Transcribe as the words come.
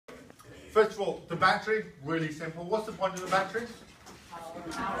first of all, the battery, really simple. What's the point of the battery?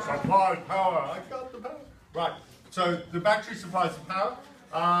 Supply power. I got the power. Right, so the battery supplies the power.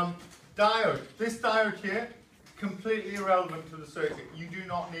 Diode. This diode here, completely irrelevant to the circuit. You do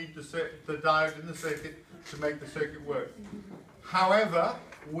not need the diode in the circuit to make the circuit work. However,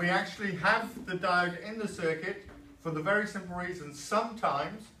 we actually have the diode in the circuit for the very simple reason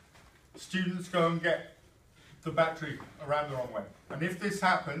sometimes students go and get the battery around the wrong way. And if this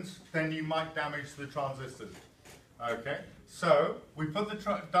happens, then you might damage the transistors. Okay, so we put the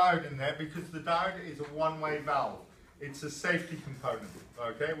diode in there because the diode is a one-way valve. It's a safety component.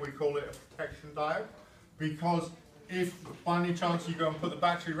 Okay, we call it a protection diode because if by any chance you go and put the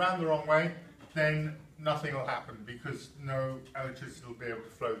battery around the wrong way, then nothing will happen because no electricity will be able to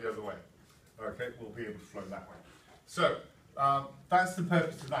flow the other way. Okay, we'll be able to flow that way. So that's the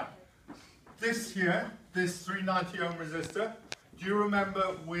purpose of that. This here, this 390 ohm resistor, do you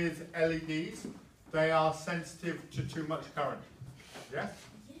remember with LEDs, they are sensitive to too much current? Yes?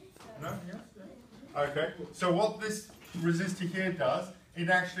 No? Okay, so what this resistor here does, it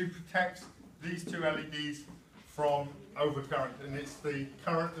actually protects these two LEDs from overcurrent, and it's the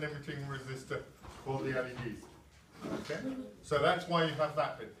current limiting resistor for the LEDs. Okay, so that's why you have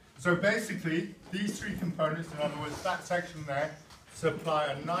that bit. So basically, these three components, in other words, that section there, supply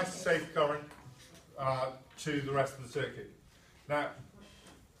a nice safe current to the rest of the circuit. Now,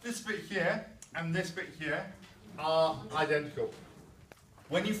 this bit here and this bit here are identical.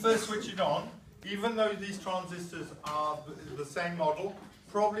 When you first switch it on, even though these transistors are the same model,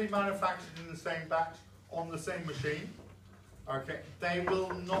 probably manufactured in the same batch on the same machine, okay, they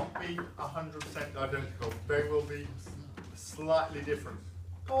will not be 100% identical. They will be slightly different.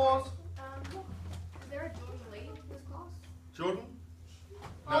 Pause. Is there a Jordan Lee in this class? Jordan?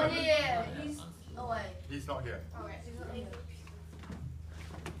 No. Oh No. yeah, he's away. He's not here. Okay, he's not here.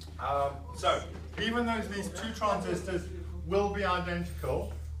 So, even though these two transistors will be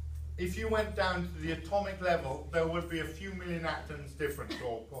identical, if you went down to the atomic level, there would be a few million atoms difference,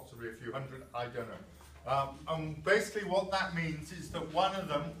 or possibly a few hundred, I don't know. And basically what that means is that one of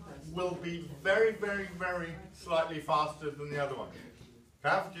them will be very, very, very slightly faster than the other one.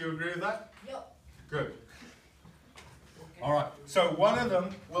 Kav, do you agree with that? Yep. Good. All right, so one of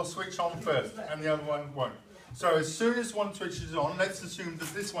them will switch on first and the other one won't. So as soon as one switches on, let's assume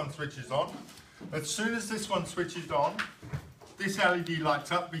that this one switches on. As soon as this one switches on, this LED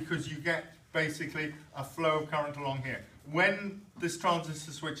lights up because you get basically a flow of current along here. When this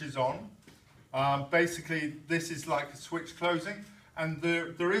transistor switches on, basically this is like a switch closing, and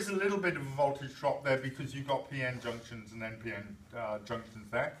there is a little bit of a voltage drop there because you've got PN junctions and NPN junctions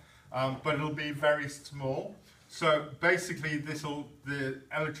there, but it'll be very small. So basically the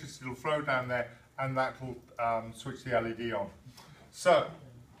electricity will flow down there and that will switch the LED on. So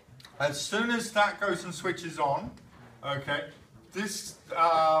as soon as that goes and switches on, okay, this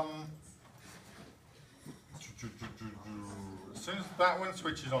as soon as that one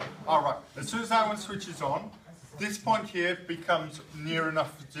switches on, alright, as soon as that one switches on, this point here becomes near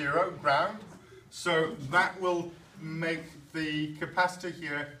enough zero, ground, so that will make the capacitor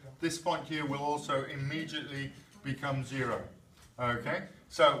here, this point here will also immediately become zero. Okay,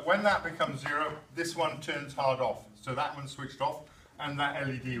 so when that becomes zero, this one turns hard off, so that one's switched off and that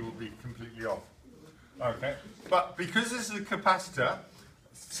LED will be completely off. Okay, but because this is a capacitor,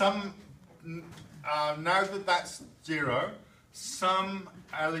 now that that's zero, some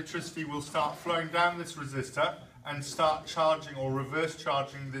electricity will start flowing down this resistor and start charging or reverse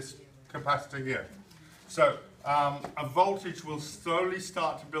charging this capacitor here. So a voltage will slowly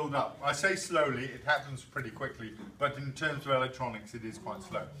start to build up. I say slowly, it happens pretty quickly, but in terms of electronics it is quite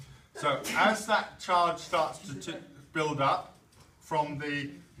slow. So as that charge starts to build up from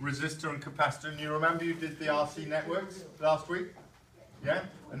the resistor and capacitor, and you remember you did the RC networks last week? Yeah?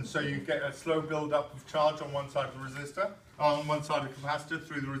 And so you get a slow build up of charge on one side of the resistor, on one side of the capacitor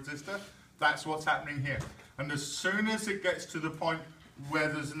through the resistor. That's what's happening here. And as soon as it gets to the point where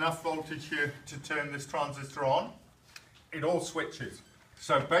there's enough voltage here to turn this transistor on, it all switches.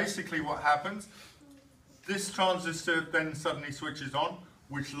 So basically what happens, this transistor then suddenly switches on,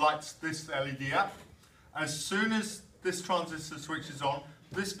 which lights this LED up. As soon as this transistor switches on,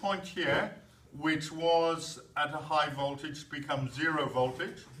 this point here, which was at a high voltage, becomes zero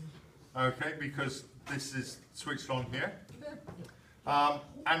voltage, okay, because this is switched on here.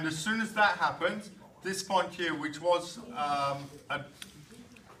 And as soon as that happens, this point here, which was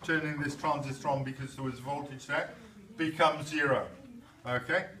turning this transistor on because there was voltage there, becomes zero,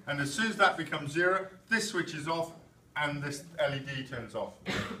 okay? And as soon as that becomes zero, this switches off and this LED turns off.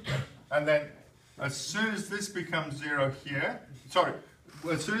 And then as soon as this becomes zero here, sorry,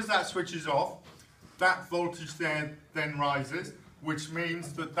 as soon as that switches off, that voltage there then rises, which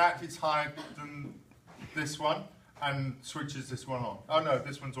means that that is higher than this one and switches this one on. Oh no,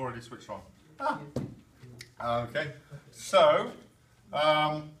 this one's already switched on. Okay, so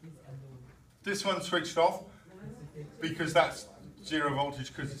this one switched off because that's 0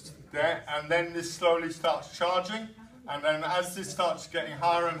 voltage because it's there, and then this slowly starts charging, and then as this starts getting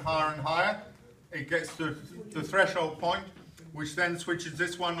higher and higher and higher, it gets to the threshold point, which then switches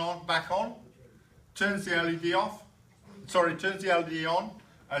this one on, back on, turns the LED off, sorry, turns the LED on.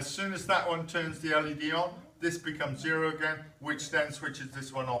 As soon as that one turns the LED on, this becomes 0 again, which then switches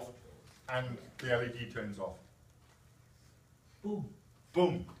this one off, and the LED turns off. Boom.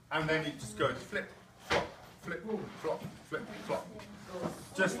 Boom. And then it just goes flip, flop, flip, flop, flip, flop.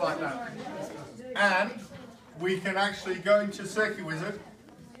 Just like that. And we can actually go into Circuit Wizard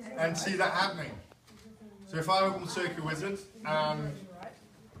and see that happening. So if I open Circuit Wizard and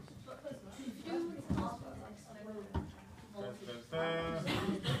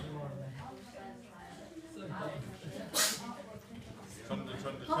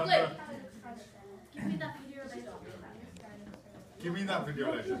Hockley, give me that video later. give me that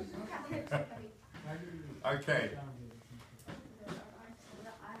video later. Okay.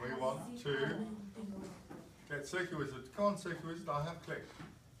 We want to get Circuit Wizard. Come on, Circuit Wizard, I have clicked.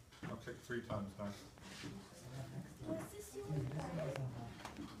 I've clicked 3 times now.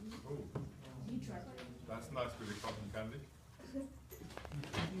 Ooh. That's a nice bit of cotton candy.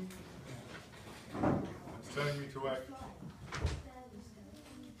 It's telling me to work.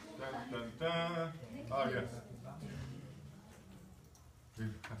 Dun, dun, dun. Oh, yes.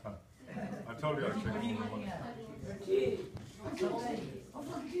 I told you I'd check it.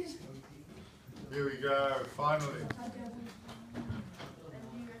 Here we go, finally.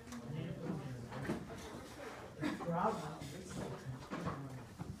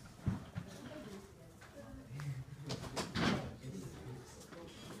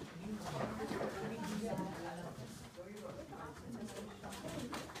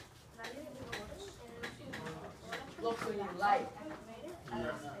 Look when you like.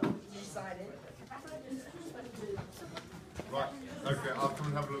 Decided. Right, okay, I'll come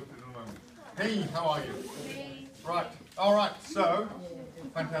and have a look in a moment. Hey, how are you? Right, alright, so,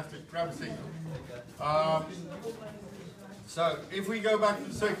 fantastic, grab a seat. So, if we go back to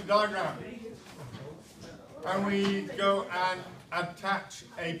the circuit diagram, and we go and attach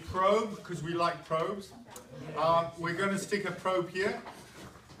a probe, because we like probes, we're going to stick a probe here,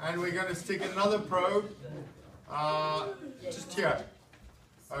 and we're going to stick another probe just here.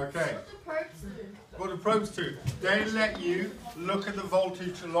 Okay. What do probes do? They let you look at the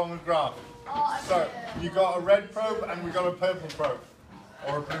voltage along a graph. So you got a red probe and we got a purple probe.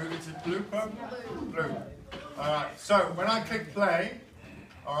 Or a blue, is it blue probe? Blue. Alright, so when I click play,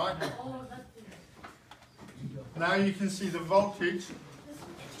 alright, now you can see the voltage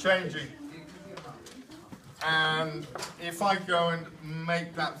changing. And if I go and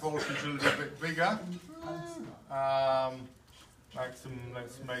make that voltage a little bit bigger, maximum,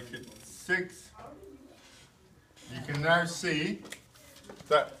 let's make it 6. You can now see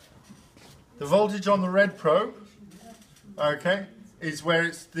that the voltage on the red probe, okay, is where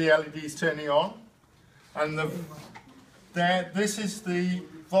it's the LED's turning on, and this is the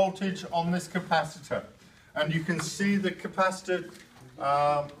voltage on this capacitor, and you can see the capacitor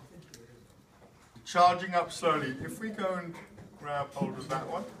charging up slowly. If we go and grab hold of that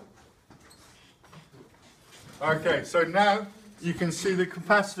one, okay, so now you can see the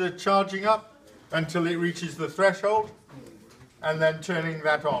capacitor charging up until it reaches the threshold, and then turning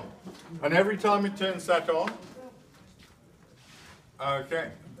that on. And every time it turns that on,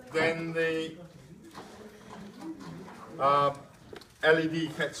 okay, then the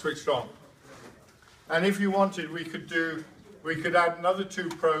LED gets switched on. And if you wanted, we could add another 2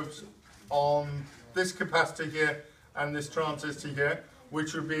 probes on this capacitor here and this transistor here,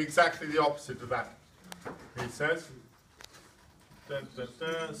 which would be exactly the opposite of that, he says. Dun, dun,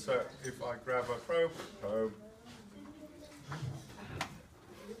 dun. So if I grab a probe,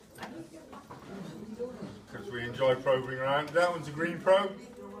 because we enjoy probing around. That one's a green probe,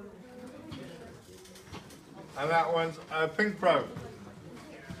 and that one's a pink probe.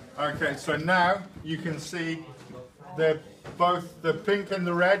 Okay, so now you can see they're both the pink and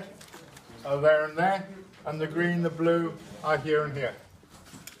the red are there and there, and the green, the blue are here and here.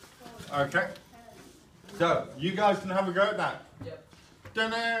 Okay, so you guys can have a go at that. Yep.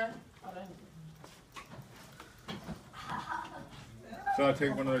 Ta-da! So I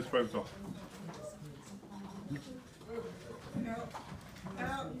take one of those probes off.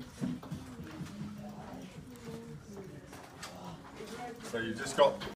 So you've just got